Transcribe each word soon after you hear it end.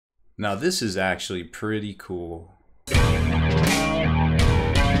Now this is actually pretty cool.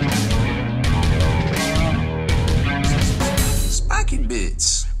 Spiky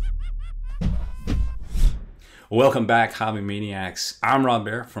bits. Welcome back, Hobby Maniacs. I'm Rob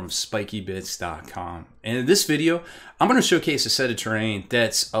Bear from SpikyBits.com. And in this video, I'm going to showcase a set of terrain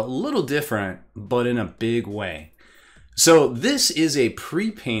that's a little different, but in a big way. So this is a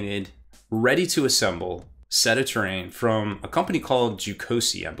pre-painted, ready-to-assemble set of terrain from a company called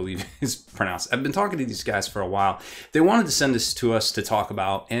Jucoci, I believe is pronounced. I've been talking to these guys for a while. They wanted to send this to us to talk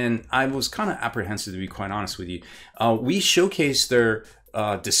about, and I was kind of apprehensive, to be quite honest with you. We showcased their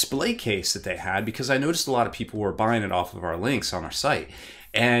display case that they had because I noticed a lot of people were buying it off of our links on our site.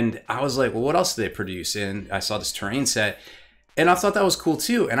 And I was like, well, what else do they produce? And I saw this terrain set and I thought that was cool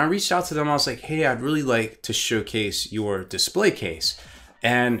too. And I reached out to them. I was like, hey, I'd really like to showcase your display case.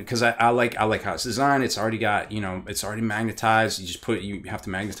 And because I like how it's designed. It's already got, you know, it's already magnetized. You just put, you have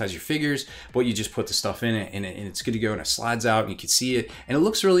to magnetize your figures, but you just put the stuff in it and it's good to go, and it slides out and you can see it and it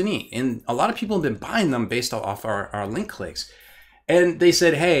looks really neat. And a lot of people have been buying them based off our link clicks. And they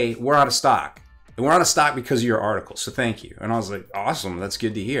said, hey, we're out of stock. And we're out of stock because of your article, so thank you. And I was like, awesome, that's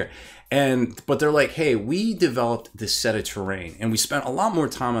good to hear. But they're like, hey, we developed this set of terrain and we spent a lot more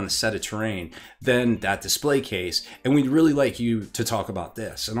time on the set of terrain than that display case. And we'd really like you to talk about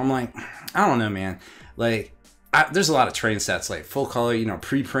this. And I'm like, I don't know, man. Like, there's a lot of terrain sets like full color, you know,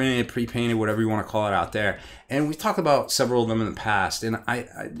 pre-printed, pre-painted, whatever you want to call it out there. And we talked about several of them in the past. And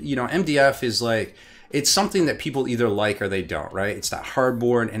you know, MDF is like, it's something that people either like or they don't, right? It's that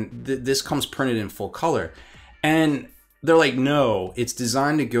hardboard, and this comes printed in full color. And they're like, no, it's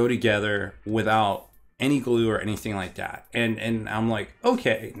designed to go together without any glue or anything like that. And I'm like,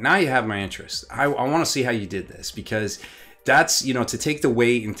 okay, now you have my interest. I want to see how you did this, because that's, you know, to take the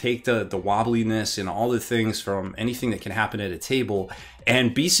weight and take the wobbliness and all the things from anything that can happen at a table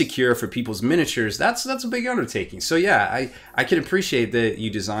and be secure for people's miniatures, that's a big undertaking. So yeah, I can appreciate that you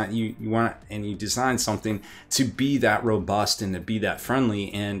design something to be that robust and to be that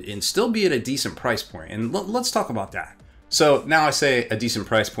friendly and still be at a decent price point. And let's talk about that. So now I say a decent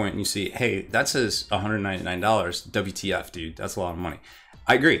price point and you see, hey, that says $199. WTF, dude, that's a lot of money.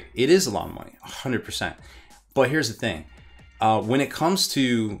 I agree, it is a lot of money, 100%. But here's the thing. When it comes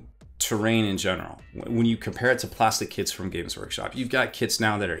to terrain in general, when you compare it to plastic kits from Games Workshop, you've got kits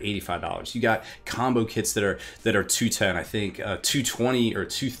now that are $85. You got combo kits that are $210, I think $220 or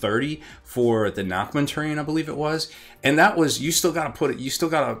 $230 for the Nachman terrain, I believe it was. And that was, you still got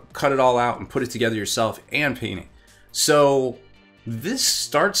to cut it all out and put it together yourself and paint it. So this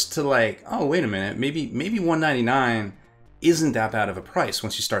starts to like, oh, wait a minute, maybe $199 isn't that bad of a price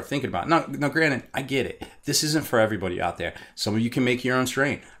once you start thinking about it. Now, granted, I get it. This isn't for everybody out there. Some of you can make your own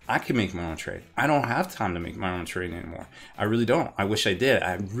terrain. I can make my own terrain. I don't have time to make my own terrain anymore. I really don't. I wish I did.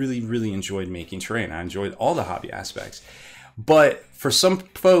 I really, really enjoyed making terrain. I enjoyed all the hobby aspects. But for some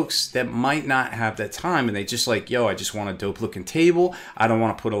folks that might not have that time and they just like, yo, I just want a dope looking table. I don't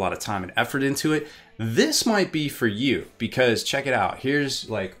want to put a lot of time and effort into it. This might be for you, because check it out. Here's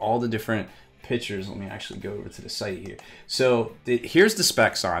like all the different pictures. Let me actually go over to the site here. So here's the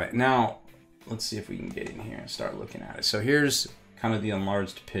specs on it. Now, let's see if we can get in here and start looking at it. So here's kind of the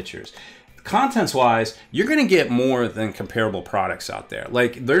enlarged pictures. Contents wise, you're going to get more than comparable products out there.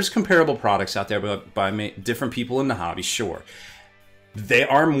 Like, there's comparable products out there by different people in the hobby, sure. They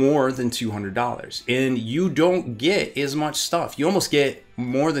are more than $200, and you don't get as much stuff. You almost get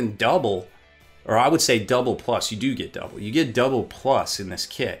more than double, or I would say double plus. You do get double. You get double plus in this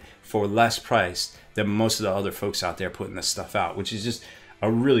kit for less price than most of the other folks out there putting this stuff out, which is just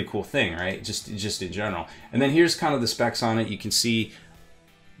a really cool thing, right? Just in general. And then here's kind of the specs on it. You can see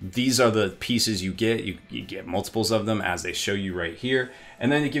these are the pieces you get. You get multiples of them as they show you right here.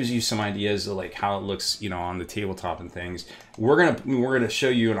 And then it gives you some ideas of like how it looks, you know, on the tabletop and things. We're gonna show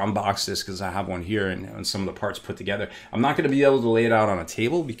you and unbox this because I have one here and some of the parts put together. I'm not gonna be able to lay it out on a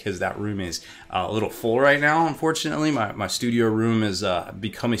table because that room is a little full right now, unfortunately. My studio room has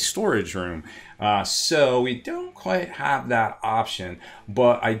become a storage room. So we don't quite have that option,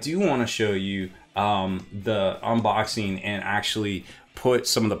 but I do wanna show you the unboxing and actually put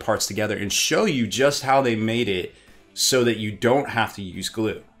some of the parts together and show you just how they made it so that you don't have to use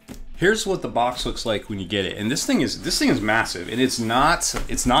glue. Here's what the box looks like when you get it. And this thing is massive, and it's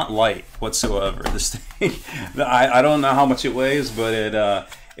not light whatsoever. This thing, I don't know how much it weighs, but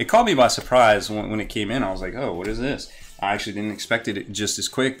it caught me by surprise when it came in. I was like, oh, what is this? I actually didn't expect it just as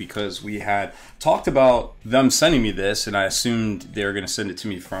quick because we had talked about them sending me this, and I assumed they were going to send it to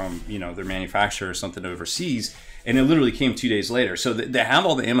me from, you know, their manufacturer or something overseas. And it literally came 2 days later. So they have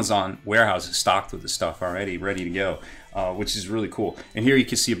all the Amazon warehouses stocked with the stuff already, ready to go. which is really cool. And here you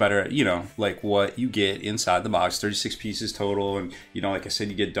can see better, you know, like what you get inside the box. 36 pieces total, and you know, like I said,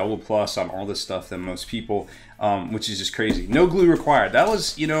 you get double plus on all this stuff than most people, which is just crazy. No glue required. That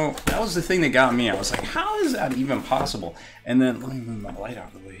was, you know, that was the thing that got me. I was like, how is that even possible? And then let me move my light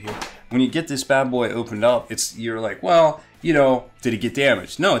out of the way here. When you get this bad boy opened up, you're like, well, you know, did it get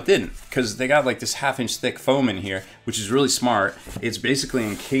damaged? No, it didn't, because they got like this 1/2 inch thick foam in here, which is really smart. It's basically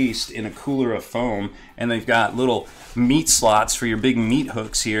encased in a cooler of foam, and they've got little meat slots for your big meat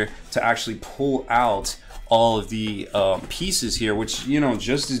hooks here to actually pull out all of the pieces here, which, you know,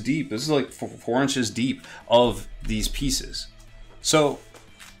 just as deep. This is like 4 inches deep of these pieces. So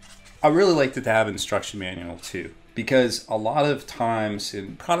I really like that they have an instruction manual too, because a lot of times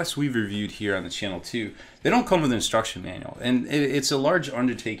in products we've reviewed here on the channel too, they don't come with an instruction manual, and it's a large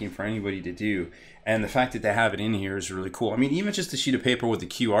undertaking for anybody to do. And the fact that they have it in here is really cool. I mean, even just a sheet of paper with a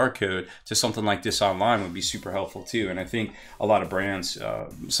QR code to something like this online would be super helpful too. And I think a lot of brands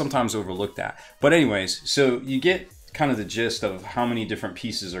sometimes overlook that. But anyways, so you get kind of the gist of how many different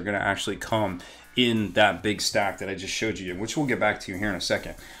pieces are going to actually come in that big stack that I just showed you, which we'll get back to here in a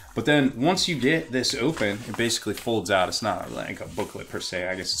second. But then once you get this open, it basically folds out. It's not like a booklet per se.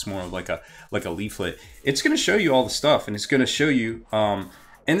 I guess it's more of like a leaflet. It's going to show you all the stuff, and it's going to show you,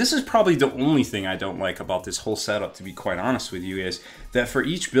 and this is probably the only thing I don't like about this whole setup, to be quite honest with you, is that for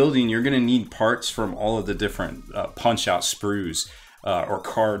each building, you're going to need parts from all of the different punch-out sprues. Or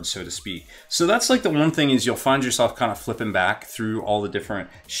cards, so to speak. So that's like the one thing, is you'll find yourself kind of flipping back through all the different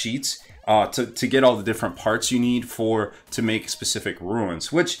sheets to get all the different parts you need to make specific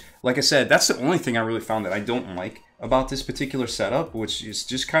ruins, which, like I said, that's the only thing I really found that I don't like about this particular setup, which is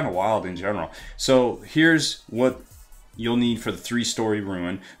just kind of wild in general. So here's what you'll need for the 3-story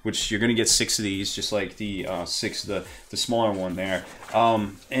ruin, which you're going to get 6 of these, just like the the smaller one there.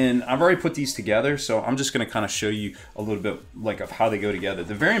 And I've already put these together, so I'm just going to kind of show you a little bit like of how they go together.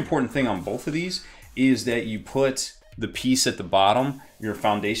 The very important thing on both of these is that you put the piece at the bottom, your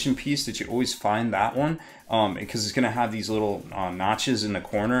foundation piece, that you always find that one, because it's going to have these little notches in the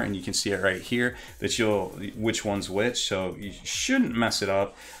corner, and you can see it right here that which one's which, so you shouldn't mess it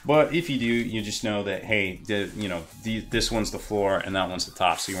up. But if you do, you just know that, hey, you know, this one's the floor and that one's the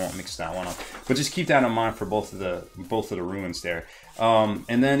top, so you won't mix that one up. But just keep that in mind for both of the ruins there.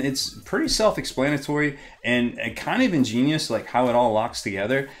 And then it's pretty self-explanatory and kind of ingenious, like how it all locks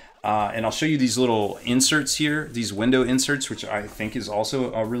together. And I'll show you these little inserts here, these window inserts, which I think is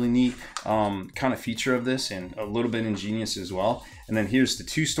also a really neat kind of feature of this, and a little bit ingenious as well. And then here's the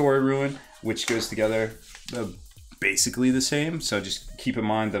 2-story ruin, which goes together basically the same. So just keep in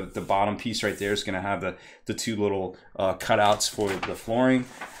mind the bottom piece right there is going to have the 2 little cutouts for the flooring.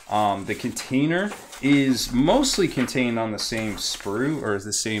 The container is mostly contained on the same sprue or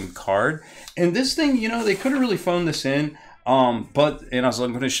the same card. And this thing, you know, they could have really phoned this in. But as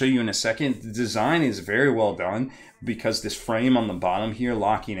I'm going to show you in a second, the design is very well done, because this frame on the bottom here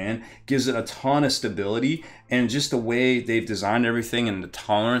locking in gives it a ton of stability, and just the way they've designed everything and the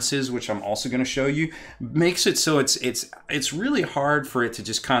tolerances, which I'm also going to show you, makes it so it's really hard for it to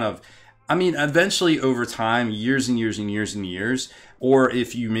just kind of, I mean, eventually over time, years and years and years and years, or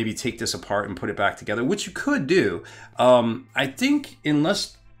if you maybe take this apart and put it back together, which you could do, I think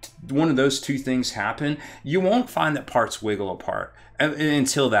unless one of those two things happen, you won't find that parts wiggle apart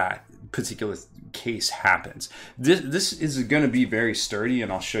until that particular case happens. This is going to be very sturdy,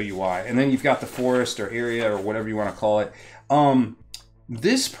 and I'll show you why. And then you've got the forest or area or whatever you want to call it.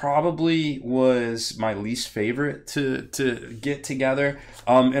 This probably was my least favorite to get together,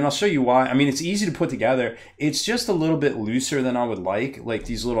 and I'll show you why. I mean, it's easy to put together. It's just a little bit looser than I would like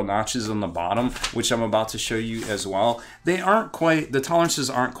these little notches on the bottom, which I'm about to show you as well. They aren't quite, the tolerances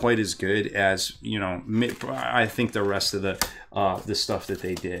aren't quite as good as, you know, I think the rest of the stuff that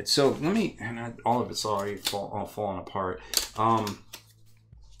they did. So let me, and all of it's already all falling apart.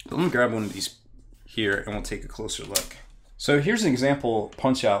 Let me grab one of these here, and we'll take a closer look. So here's an example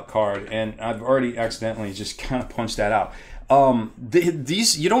punch out card, and I've already accidentally just kind of punched that out.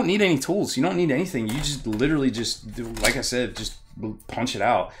 These, you don't need any tools. You don't need anything. You just literally just do, like I said, just punch it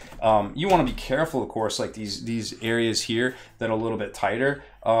out. You want to be careful, of course, like these areas here that are a little bit tighter.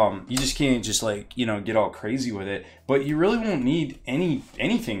 You just can't just, like, you know, get all crazy with it, but you really won't need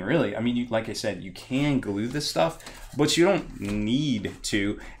anything really. I mean, like I said, you can glue this stuff, but you don't need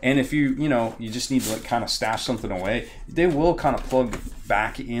to. And if you know, you just need to, like, kind of stash something away, they will kind of plug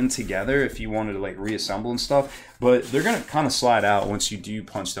back in together if you wanted to, like, reassemble and stuff, but they're going to kind of slide out once you do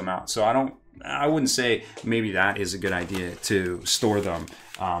punch them out. So I wouldn't say maybe that is a good idea to store them.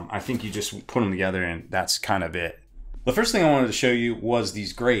 I think you just put them together and that's kind of it. The first thing I wanted to show you was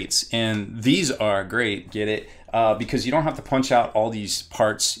these grates, and these are great, get it? because you don't have to punch out all these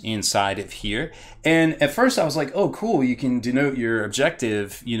parts inside of here. And at first I was like, oh cool, you can denote your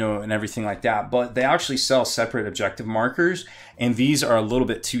objective, you know, and everything like that. But they actually sell separate objective markers, and these are a little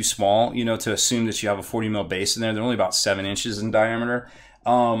bit too small, you know, to assume that you have a 40 mil base in there. They're only about 7 inches in diameter.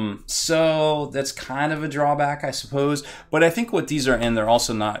 So that's kind of a drawback, I suppose. But I think what these are in, they're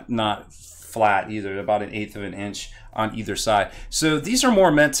also not flat either. They're about 1/8 of an inch on either side. So these are more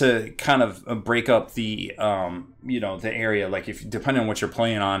meant to kind of break up the you know, the area. Like if depending on what you're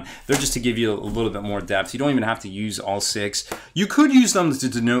playing on, they're just to give you a little bit more depth. You don't even have to use all 6. You could use them to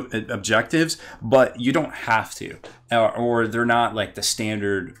denote objectives, but you don't have to, or they're not like the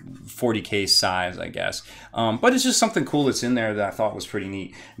standard 40k size, I guess. But it's just something cool that's in there that I thought was pretty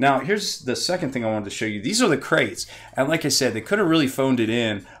neat. Now here's the second thing I wanted to show you. These are the crates, and like I said, they could have really phoned it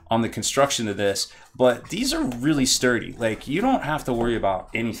in on the construction of this, but these are really sturdy. Like you don't have to worry about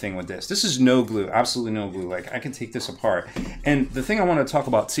anything with this. This is no glue, absolutely no glue. Like I can take this apart. And the thing I want to talk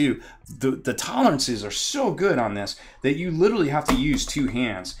about too, the tolerances are so good on this that you literally have to use 2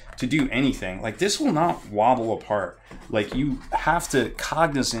 hands to do anything. Like this will not wobble apart. Like you have to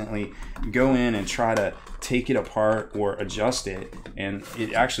cognizantly go in and try to take it apart or adjust it, and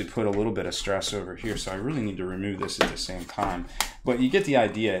it actually put a little bit of stress over here, so I really need to remove this at the same time. But you get the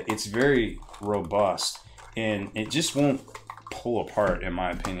idea. It's very robust, and it just won't pull apart, in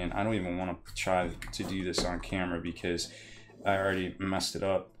my opinion. I don't even want to try to do this on camera because I already messed it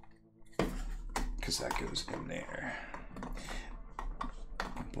up, because that goes in there.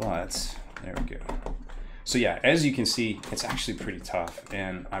 But there we go. So yeah, as you can see, it's actually pretty tough,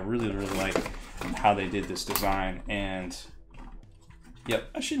 and I really like how they did this design. And yep,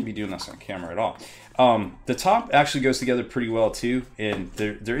 I shouldn't be doing this on camera at all. The top actually goes together pretty well too, and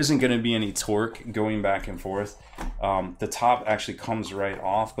there isn't going to be any torque going back and forth. The top actually comes right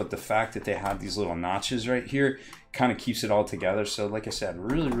off, but the fact that they have these little notches right here kind of keeps it all together. So like I said,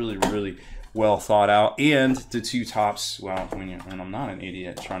 really well thought out. And the 2 tops, well, when I'm not an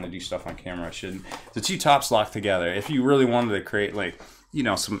idiot trying to do stuff on camera, I shouldn't. The 2 tops lock together. If you really wanted to create, like, you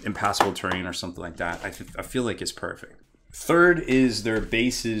know, some impassable terrain or something like that, I feel like it's perfect. Third is their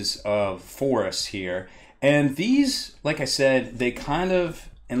bases of forests here. And these, like I said, they kind of,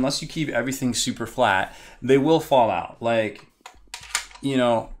 unless you keep everything super flat, they will fall out. Like, you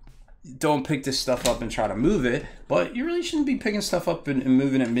know, don't pick this stuff up and try to move it, but you really shouldn't be picking stuff up and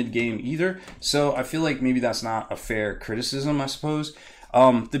moving it mid-game either. So I feel like maybe that's not a fair criticism, I suppose.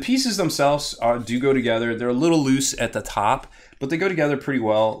 The pieces themselves do go together. They're a little loose at the top, but they go together pretty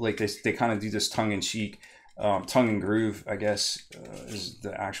well. Like they kind of do this tongue-in-cheek, tongue and groove, I guess is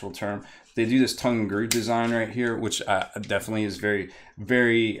the actual term. They do this tongue and groove design right here, which definitely is very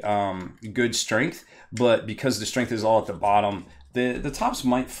good strength. But because the strength is all at the bottom, the tops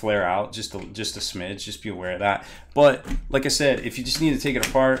might flare out just a smidge. Just be aware of that. But like I said, if you just need to take it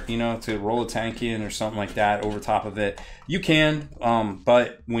apart, you know, to roll a tank in or something like that over top of it, you can.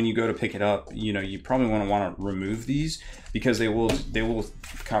 But when you go to pick it up, you know, you probably want to remove these, because they will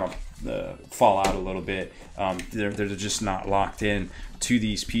kind of fall out a little bit. They're just not locked in to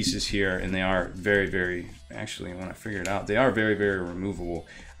these pieces here, and they are very actually, when I figured it out, they are very removable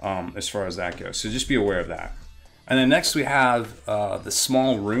as far as that goes. So just be aware of that. And then next we have the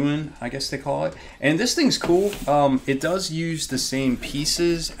small ruin, I guess they call it. And this thing's cool. It does use the same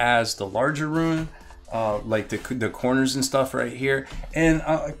pieces as the larger ruin, like the corners and stuff right here. And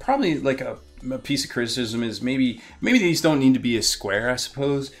probably like a piece of criticism is maybe these don't need to be a square, I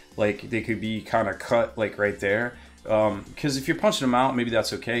suppose. Like they could be kind of cut like right there. Because if you're punching them out, maybe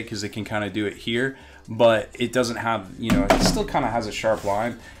that's okay, because they can kind of do it here. But it doesn't have, you know, it still kind of has a sharp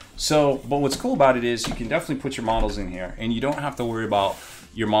line. So, but what's cool about it is you can definitely put your models in here, and you don't have to worry about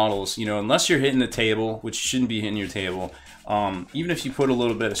your models, you know, unless you're hitting the table, which you shouldn't be hitting your table. Even if you put a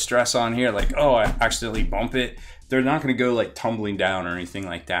little bit of stress on here, like, oh, I accidentally bump it, they're not going to go like tumbling down or anything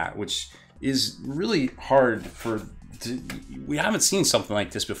like that, which is really hard we haven't seen something like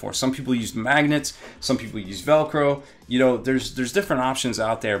this before. Some people use magnets, some people use Velcro. You know, there's different options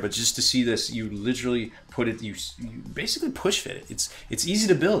out there, but just to see this, you literally put it, you basically push fit it. It's easy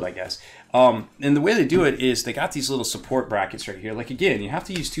to build, I guess. And the way they do it is they got these little support brackets right here. Like again, you have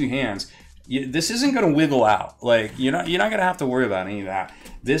to use 2 hands. This isn't going to wiggle out. Like you're not going to have to worry about any of that.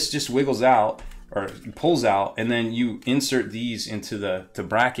 This just wiggles out, or pulls out, and then you insert these into the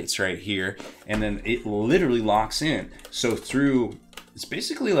brackets right here, and then it literally locks in. So it's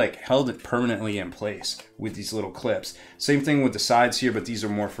basically like held it permanently in place with these little clips. Same thing with the sides here, but these are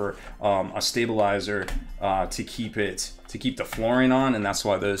more for a stabilizer to keep the flooring on, and that's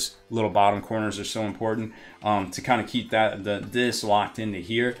why those little bottom corners are so important, to kind of keep this locked into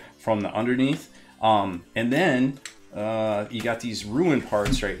here from the underneath. And then you got these ruined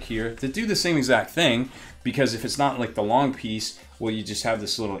parts right here that do the same exact thing, because if it's not like the long piece, well, you just have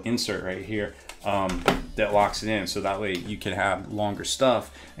this little insert right here that locks it in, so that way you can have longer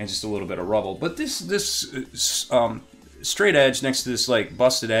stuff and just a little bit of rubble. But this straight edge next to this like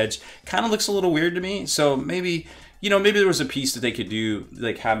busted edge kind of looks a little weird to me. So maybe, you know, maybe there was a piece that they could do,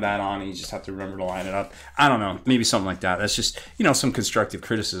 like have that on and you just have to remember to line it up. I don't know, maybe something like that. That's just, you know, some constructive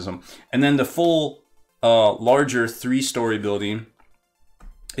criticism. And then the full larger 3-story building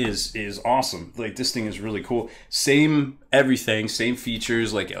is awesome. Like, this thing is really cool. Same everything, same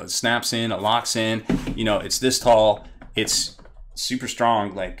features, like it snaps in, it locks in, you know, it's this tall, it's super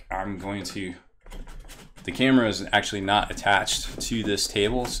strong. Like, I'm going to, the camera is actually not attached to this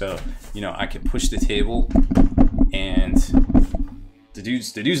table, so, you know, I can push the table and the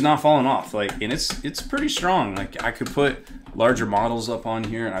dude's not falling off. Like, and it's pretty strong. Like, I could put larger models up on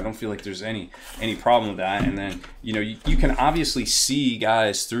here and I don't feel like there's any problem with that. And then, you know, you can obviously see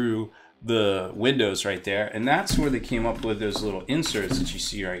guys through the windows right there, and that's where they came up with those little inserts that you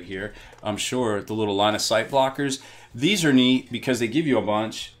see right here. I'm sure the little line of sight blockers. These are neat because they give you a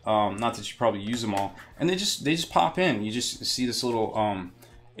bunch. Not that you probably use them all, and they just pop in. You just see this little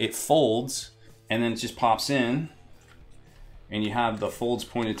it folds and then it just pops in, and you have the folds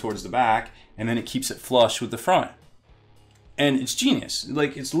pointed towards the back, and then it keeps it flush with the front. And it's genius.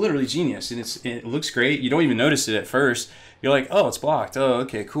 Like, it's literally genius, and it looks great. You don't even notice it at first. You're like, oh, it's blocked. Oh,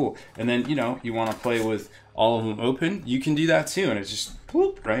 okay, cool. And then, you know, you want to play with all of them open, you can do that too, and it's just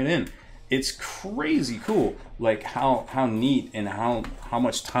whoop, right in. It's crazy cool, like how neat and how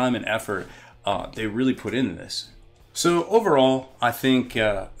much time and effort they really put into this. So overall, I think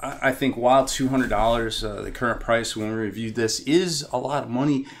while $200, the current price when we reviewed this, is a lot of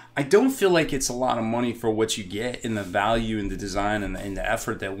money, I don't feel like it's a lot of money for what you get in the value and the design and the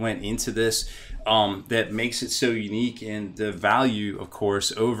effort that went into this. That makes it so unique, and the value, of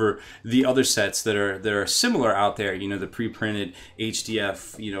course, over the other sets that are similar out there. You know, the pre-printed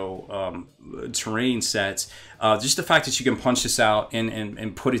HDF, you know, terrain sets. Just the fact that you can punch this out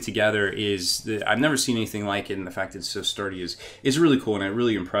and put it together is I've never seen anything like it, and the fact that it's so sturdy is really cool, and it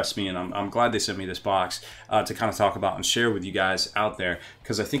really impressed me. And I'm glad they sent me this box to kind of talk about and share with you guys out there,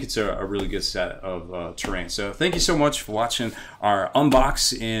 because I think it's a really good set of terrain. So thank you so much for watching our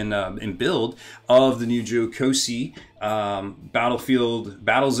unbox and build of the new Jucoci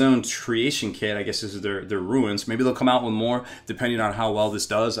Battle Zone Creation Kit. I guess this is their ruins. Maybe they'll come out with more depending on how well this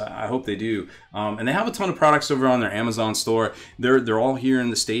does. I hope they do. And they have a ton of products over on their Amazon store. They're all here in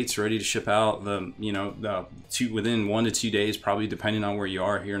the States, ready to ship out. Within 1 to 2 days, probably, depending on where you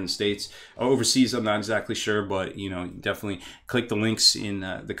are here in the States. Overseas, I'm not exactly sure, but you know, definitely click the links in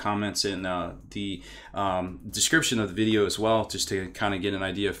the comments and the description of the video as well, just to kind of get an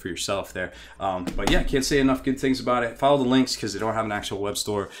idea for yourself there. But yeah, can't say enough good things about it. Follow the links because they don't have an actual web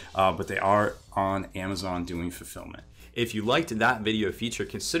store, but they are on Amazon doing fulfillment. If you liked that video feature,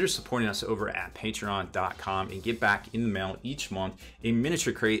 consider supporting us over at patreon.com and get back in the mail each month a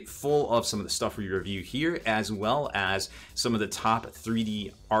miniature crate full of some of the stuff we review here, as well as some of the top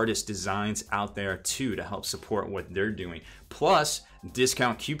 3D artist designs out there too, to help support what they're doing. Plus,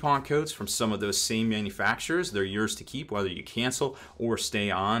 discount coupon codes from some of those same manufacturers. They're yours to keep, whether you cancel or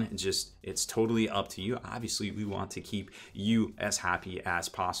stay on. It's totally up to you. Obviously, we want to keep you as happy as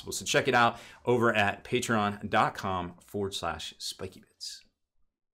possible. So check it out over at patreon.com/spikybits.